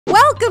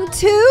Welcome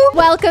to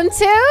Girls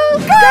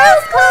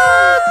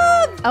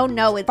Club! Oh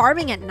no, it's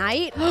farming at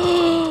night?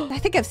 I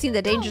think I've seen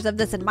the dangers of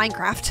this in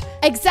Minecraft.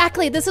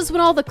 Exactly, this is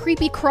when all the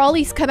creepy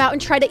crawlies come out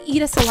and try to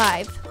eat us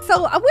alive.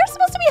 So we're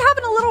supposed to be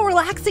having a little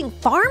relaxing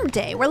farm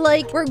day.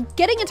 We're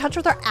getting in touch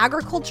with our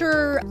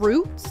agriculture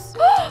roots.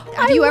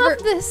 I love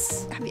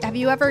this. Have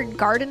you ever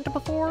gardened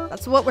before?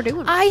 That's what we're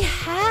doing. I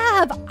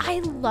have. I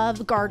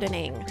love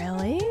gardening.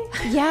 Really?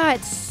 Yeah,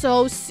 it's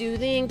so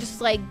soothing. Just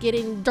like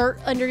getting dirt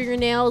under your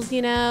nails,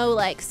 you know,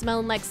 like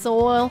smelling like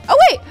soil. Oh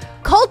wait,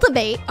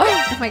 cultivate.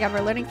 Oh my God,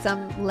 we're learning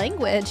some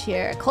language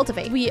here.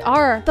 Cultivate. We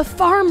are. The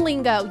farm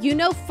lingo. You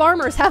know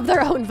farmers have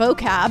their own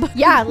vocab.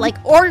 Yeah, like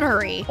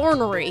ornery.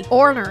 Ornery.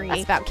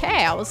 That's about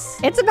cows.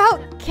 It's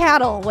about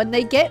cattle when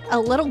they get a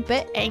little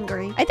bit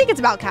angry. I think it's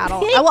about cattle.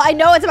 Well, I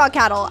know it's about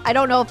cattle. I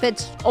don't know if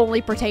it's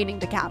only pertaining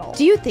to cattle.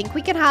 Do you think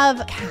we can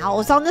have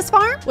cows on this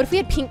farm? What if we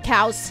had pink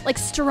cows? Like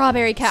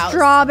strawberry cows.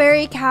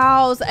 Strawberry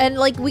cows. And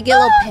like we get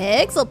little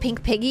pigs, little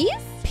pink piggies.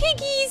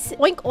 Piggies.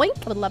 Oink,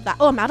 oink. I would love that.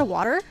 Oh, I'm out of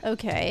water.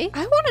 Okay.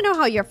 I want to know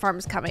how your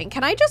farm's coming.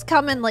 Can I just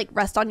come and like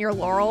rest on your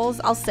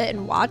laurels? I'll sit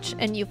and watch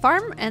and you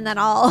farm and then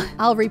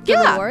I'll reap the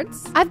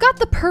rewards. I've got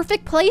the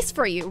perfect place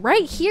for you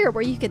right here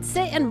where you could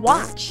sit and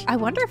watch. I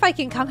wonder if I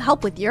can come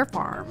help with your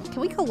farm.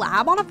 Can we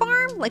collab on a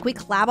farm? Like we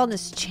collab on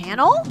this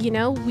channel? You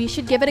know, we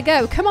should give it a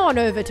go. Come on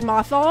over to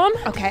my farm.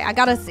 Okay, I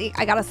gotta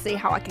see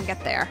how I can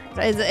get there.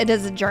 It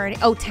is a journey.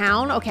 Oh,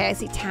 town. Okay, I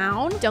see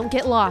town. Don't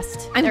get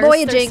lost. There's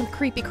voyaging. Some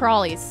creepy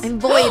crawlies. I'm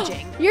voyaging.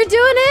 You're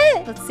doing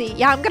it? Let's see.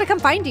 Yeah, I'm gonna come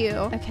find you.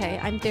 Okay,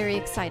 I'm very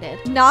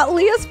excited. Not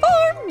Leah's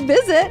farm.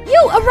 Visit.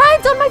 You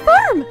arrived on my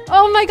farm.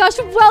 Oh my gosh,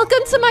 welcome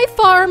to my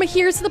farm.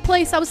 Here's the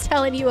place I was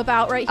telling you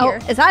about right here.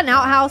 Oh, is that an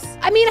outhouse?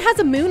 I mean, it has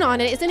a moon on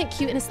it. Isn't it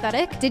cute and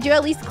aesthetic? Did you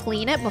at least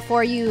clean it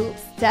before you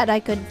said I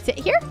could sit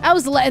here? I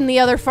was letting the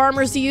other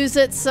farmers use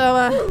it,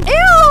 so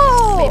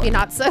ew! Maybe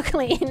not so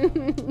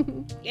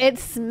clean. It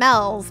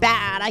smells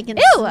bad. I can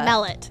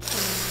smell it.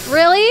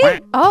 Really?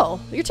 Oh,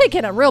 you're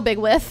taking a real big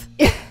whiff.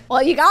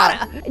 Well, you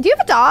gotta. Do you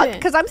have a dog?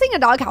 Because I'm seeing a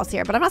doghouse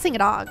here, but I'm not seeing a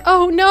dog.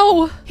 Oh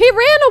no, he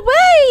ran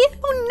away.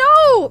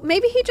 Oh no,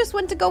 maybe he just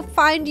went to go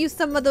find you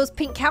some of those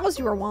pink cows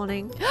you were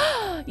wanting.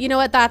 You know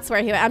what? That's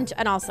where he went.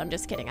 And also, I'm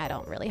just kidding. I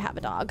don't really have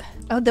a dog.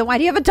 Oh, then why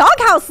do you have a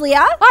doghouse,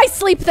 Leah? I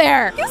sleep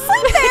there. You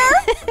sleep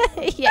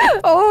there? Yeah.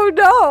 Oh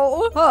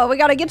no. Oh, we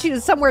gotta get you to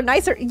somewhere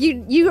nicer.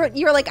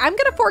 You're like, I'm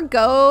gonna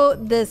forego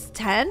this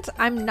tent.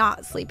 I'm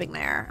not sleeping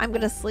there. I'm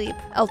gonna sleep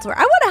elsewhere.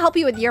 I want to help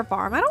you with your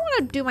farm. I don't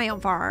want to do my own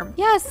farm.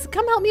 Yes,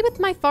 come help me with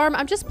my farm.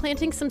 I'm just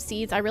planting some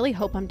seeds. I really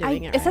hope I'm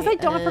doing it right. It says I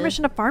don't have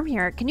permission to farm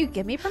here. Can you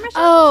give me permission?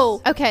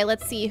 Oh, okay.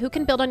 Let's see. Who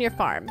can build on your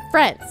farm?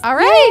 Friends. All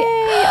right.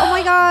 Yay. Oh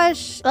my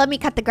gosh. Let me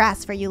cut the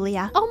grass for you,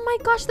 Leah. Oh my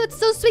gosh, that's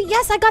so sweet.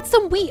 Yes, I got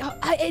some wheat.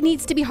 It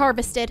needs to be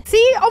harvested.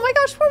 See? Oh my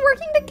gosh, we're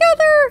working together.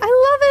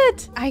 I love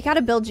it. I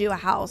gotta build you a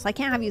house. I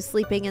can't have you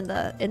sleeping in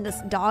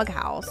this dog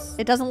house.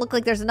 It doesn't look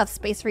like there's enough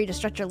space for you to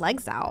stretch your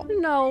legs out.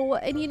 No,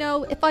 and you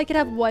know, if I could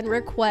have one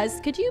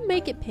request, could you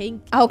make it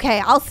pink? Okay,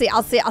 I'll see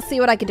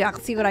what I can do. I'll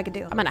see what I can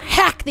do. I'm gonna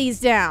hack these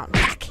down.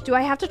 Do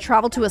I have to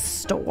travel to a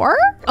store?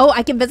 Oh,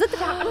 I can visit the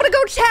town. I'm gonna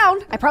go to town.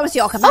 I promise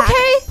you I'll come back.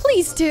 Okay,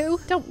 please do.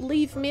 Don't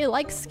leave me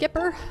like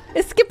Skipper.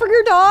 Is Skipper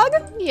your dog?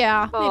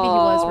 Yeah, maybe he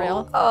was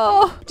real.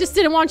 Oh. Just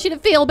didn't want you to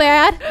feel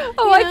bad.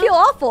 Oh, I feel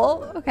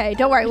awful. Okay,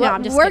 don't worry. No,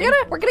 I'm just kidding.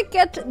 We're gonna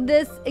get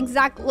this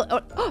exact,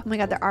 oh my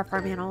God, there are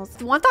farm animals.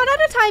 One thought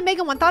at a time,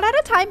 Megan, one thought at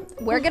a time.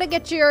 We're gonna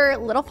get your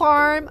little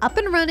farm up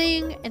and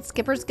running and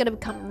Skipper's gonna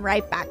come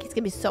right back. He's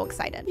gonna be so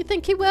excited. You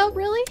think he will,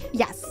 really?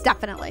 Yes,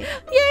 definitely.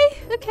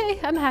 Yay, okay,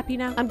 I'm happy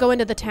now. I'm going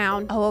to the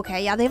town. Oh,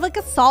 okay, yeah, they have like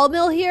a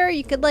sawmill here.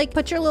 You could like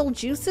put your little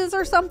juices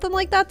or something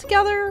like that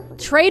together.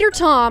 Trader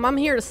Tom, I'm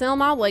here to sell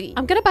my wheat.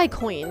 I'm gonna buy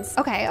coins.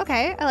 Okay,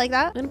 I like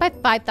that. I'm gonna buy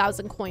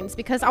 5,000 coins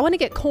because I want to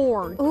get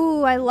corn.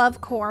 Ooh, I love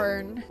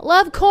corn.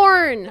 Love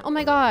corn. Oh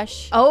my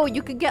gosh. Oh,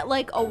 you could get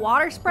like a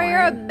water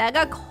sprayer, a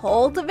mega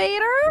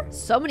cultivator.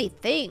 So many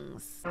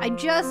things. I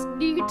just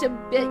need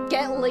to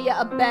get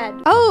Leah a bed.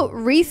 Oh,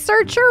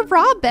 researcher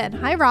Robin.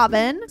 Hi,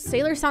 Robin.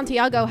 Sailor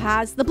Santiago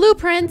has the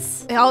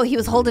blueprints. Oh, he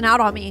was holding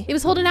out on me. He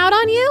was holding out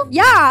on you?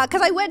 Yeah,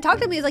 because I went and talked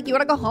to him. He's like, you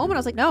want to go home? And I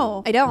was like,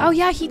 no, I don't. Oh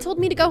yeah, he told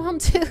me to go home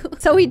too.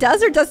 So he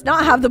does or does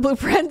not have the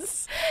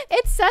blueprints?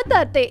 It said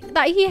that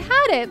he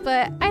had it,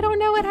 but I don't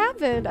know what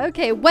happened.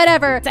 Okay,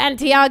 whatever.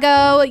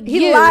 Santiago,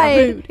 he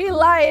lied. He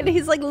lied.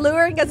 He's like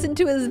luring us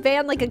into his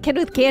van like a kid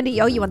with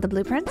candy. Oh, you want the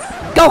blueprints?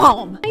 Go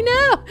home. I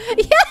know.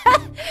 Yeah.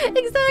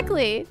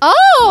 Exactly.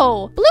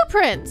 Oh,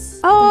 blueprints.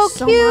 Oh,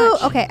 so cute.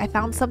 Much. Okay, I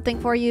found something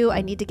for you.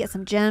 I need to get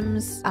some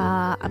gems.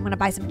 I'm gonna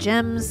buy some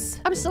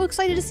gems. I'm so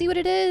excited to see what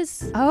it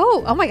is.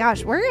 Oh my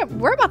gosh, we're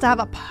about to have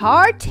a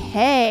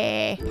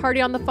party.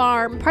 Party on the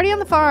farm. Party on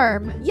the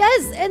farm.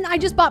 Yes, and I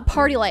just bought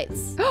party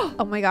lights.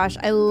 Oh my gosh,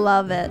 I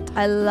love it.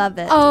 I love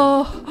it.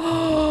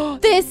 Oh,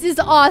 this is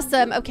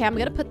awesome. Okay, I'm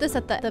gonna put this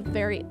at the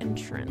very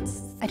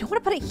entrance. I don't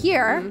want to put it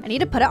here. I need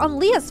to put it on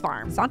Leah's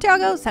farm.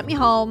 Santiago sent me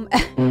home.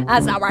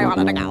 That's not where I want to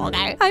minute ago,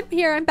 okay? I'm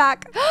here, I'm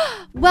back.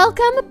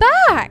 Welcome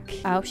back.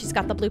 Oh, she's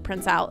got the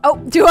blueprints out. Oh,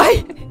 do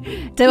I?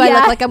 Do I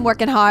look like I'm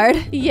working hard?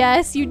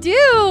 Yes, you do.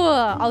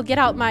 I'll get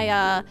out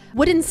my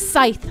wooden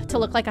scythe to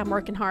look like I'm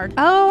working hard.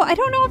 Oh, I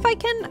don't know if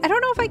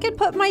I can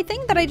put my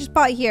thing that I just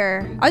bought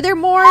here. Are there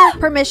more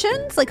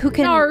permissions? Like who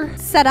can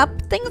set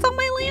up things on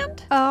my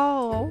land?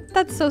 Oh,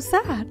 that's so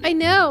sad. I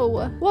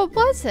know. What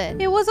was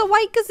it? It was a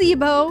white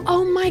gazebo.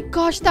 Oh my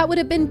gosh, that would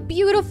have been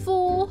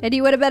beautiful. And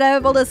you would have been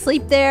able to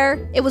sleep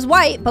there. It was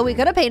white, but we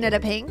could have painted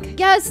it pink.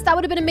 Yes, that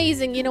would have been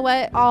amazing. You know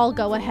what? I'll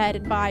go ahead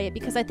and buy it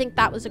because I think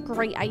that was a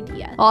great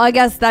idea. Well, I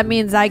guess that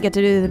means I get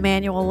to do the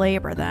manual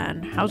labor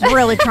then. I was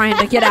really trying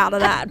to get out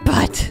of that,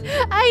 but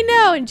I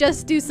know, and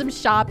just do some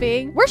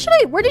shopping. Where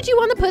did you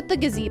want to put the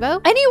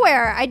gazebo?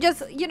 Anywhere. I just,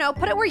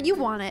 put it where you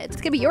want it.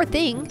 It's gonna be your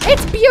thing.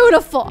 It's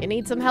beautiful. You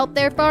need some help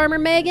there, Farmer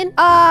Megan?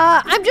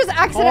 I'm just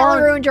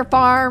accidentally ruined your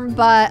farm,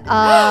 but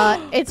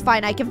it's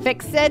fine. I can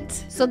fix it.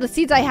 So the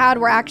seeds I had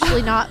were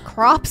actually not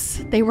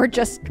crops. They were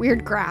just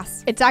weird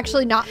grass. It's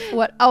actually not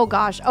what, oh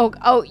gosh. Oh,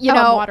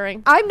 I'm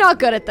watering. I'm not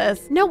good at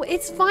this. No,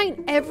 it's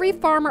fine. Every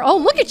farmer, oh,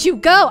 look at you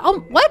go.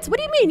 What? What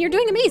do you mean? You're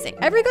doing amazing.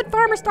 Every good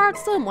farmer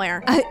starts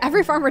somewhere.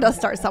 Every farmer does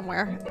start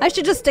somewhere. I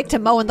should just stick to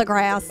mowing the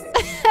grass.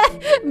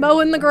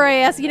 Mowing the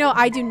grass.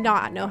 I do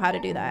not know how to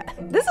do that.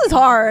 This is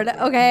hard,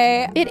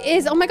 okay? It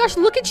is. Oh my gosh,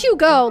 look at you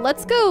go.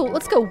 Let's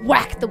go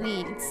whack the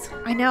weeds.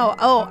 I know.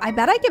 Oh, I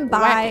bet I can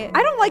buy.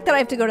 I don't like that I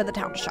have to go to the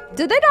town shop.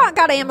 Did they not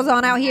got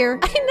Amazon out here?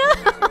 I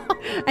know.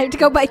 I have to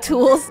go buy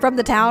tools from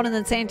the town, and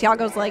then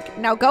Santiago's like,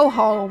 now go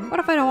home. What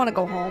if I don't want to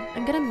go home?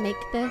 I'm gonna make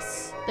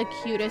this the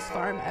cutest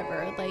farm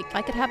ever. Like, if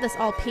I could have this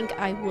all pink,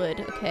 I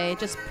would, okay?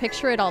 Just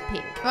picture it all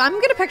pink. I'm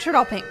gonna picture it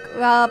all pink.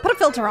 Put a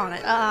filter on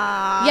it.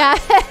 Yeah,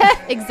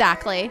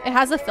 exactly. It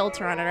has a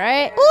filter on it,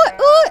 right?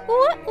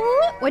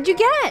 What'd you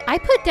get? I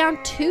put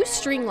down 2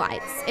 string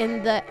lights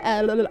in the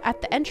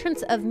at the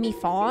entrance of me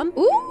farm.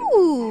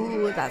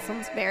 Ooh, that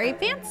sounds very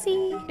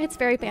fancy. It's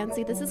very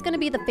fancy. This is gonna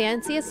be the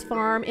fanciest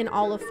farm in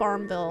all of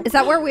Farmville. Is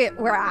that where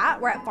we're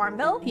at? We're at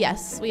Farmville?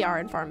 Yes, we are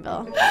in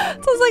Farmville. So I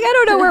was like, I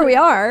don't know where we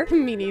are.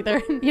 Me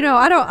neither.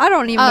 I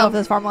don't even know if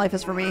this farm life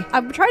is for me.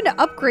 I'm trying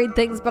to upgrade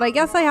things, but I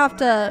guess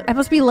I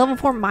must be level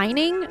 4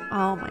 mining.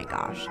 Oh my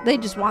gosh. They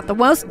just want the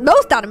most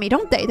out of me,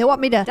 don't they? They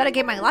want me to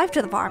dedicate my life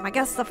to the farm. I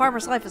guess the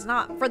farmer's life is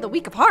not for the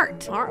weak of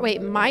heart.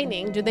 Wait,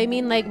 mining? Do they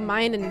mean like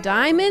mining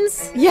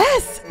diamonds?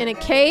 Yes. In a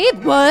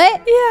cave?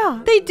 What?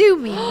 Yeah, they do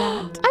mean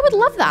that. I would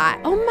love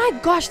that. Oh my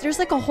gosh, there's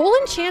like a whole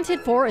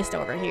enchanted forest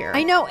over here.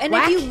 I know, and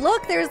if you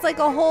look, there's like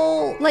a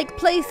whole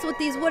place with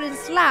these wooden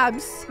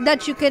slabs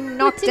that you can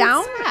knock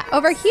down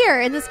over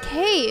here in this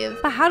cave.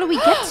 But how do we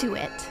get to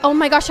it? Oh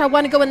my gosh, I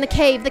want to go in the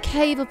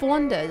Cave of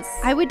Wonders.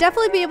 I would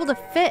definitely be able to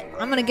fit.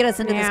 I'm gonna get us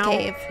into this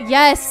cave.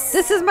 Yes.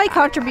 This is my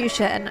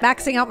contribution.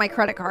 Maxing out my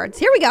credit cards.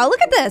 Here we go.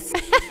 Look at this.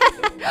 Did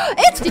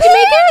you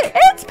make it?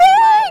 It's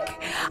pink.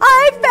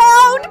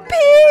 I found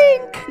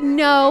pink.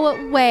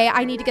 No way.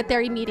 I need to get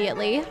there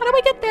immediately. How do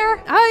I get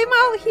there? I'm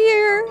out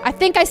here. I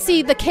think I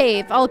see the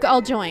cave.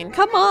 I'll join.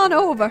 Come on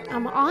over.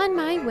 I'm on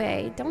my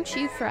way. Don't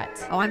you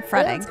fret. Oh, I'm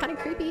fretting. It's kind of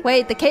creepy.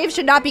 Wait, the cave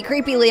should not be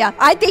creepy, Leah.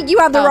 I think you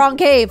have the wrong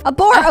cave.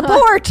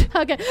 Abort.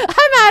 Okay,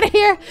 I'm out of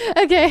here.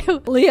 Okay.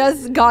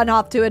 Leah's gone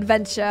off to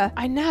adventure.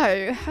 I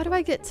know. How do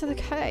I get to the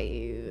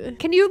cave?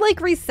 Can you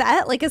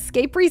reset?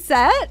 Escape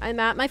reset? I'm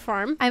at my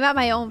farm. I'm at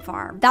my own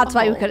farm. That's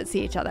why we couldn't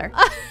see each other.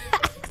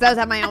 Because I was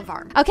at my own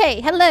farm.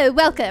 Okay, hello,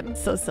 welcome.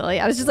 So silly.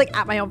 I was just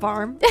at my own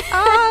farm.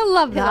 I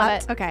love that.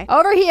 Love it. Okay.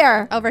 Over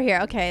here. Over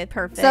here. Okay,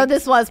 perfect. So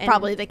this was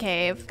probably the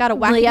cave. Got a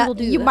wacky Leah, little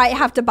dude. you might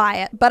have to buy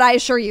it, but I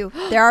assure you,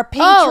 there are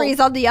pink trees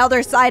on the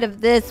other side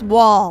of this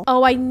wall.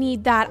 Oh, I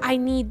need that. I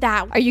need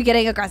that. Are you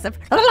getting aggressive?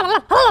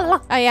 I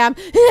am.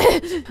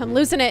 I'm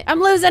losing it.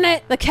 I'm losing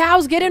it. The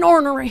cow's getting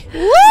ornery.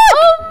 Look!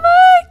 Oh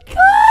my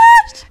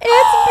gosh!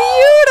 It's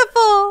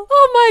beautiful.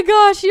 Oh my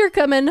gosh, you're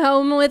coming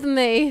home with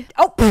me.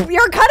 Oh,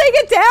 you're cutting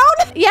it down?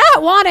 Yeah, I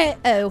want it.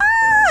 Oh.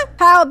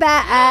 How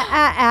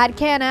bad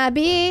can I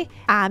be?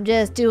 I'm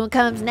just doing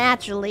comes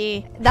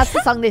naturally. That's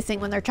the song they sing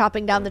when they're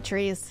chopping down the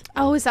trees.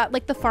 Oh, is that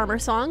the farmer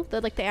song?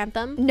 The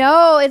anthem?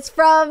 No, it's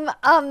from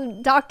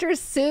Dr.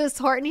 Seuss,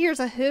 Horton Hears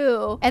a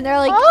Who. And they're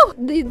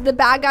the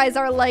bad guys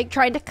are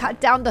trying to cut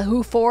down the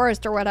Who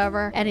forest or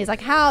whatever. And he's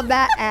like, how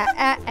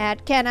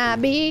bad can I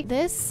be?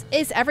 This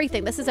is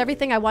everything. This is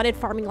everything I wanted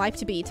farming life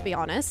to be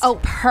honest. Oh,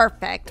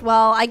 perfect.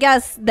 Well, I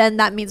guess then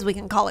that means we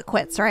can call it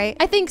quits, right?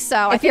 I think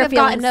so. If you're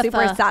feeling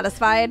super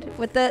satisfied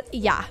with it.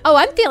 Yeah. Oh,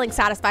 I'm feeling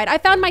satisfied. I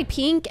found my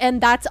pink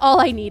and that's all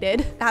I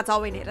needed. That's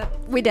all we needed.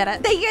 We did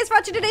it. Thank you guys for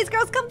watching today's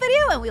Girls Come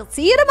video, and we'll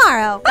see you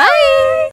tomorrow. Bye.